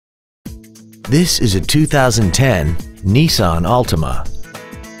This is a 2010 Nissan Altima.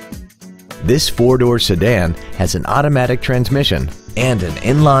 This four-door sedan has an automatic transmission and an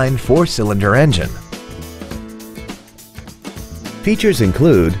inline four-cylinder engine. Features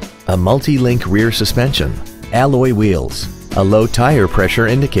include a multi-link rear suspension, alloy wheels, a low tire pressure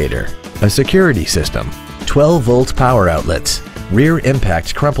indicator, a security system, 12-volt power outlets, rear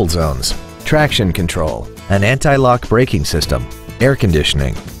impact crumple zones, traction control, an anti-lock braking system, air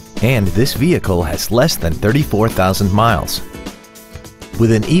conditioning, and this vehicle has less than 34,000 miles.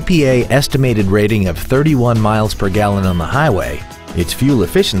 With an EPA estimated rating of 31 miles per gallon on the highway, its fuel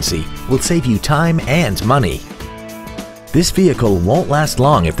efficiency will save you time and money. This vehicle won't last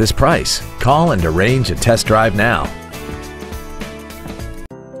long at this price. Call and arrange a test drive now.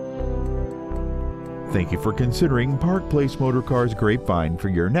 Thank you for considering Park Place Motorcars Grapevine for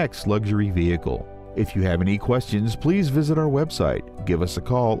your next luxury vehicle. If you have any questions, please visit our website, give us a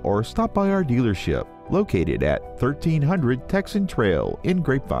call, or stop by our dealership located at 1300 Texan Trail in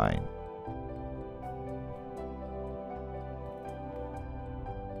Grapevine.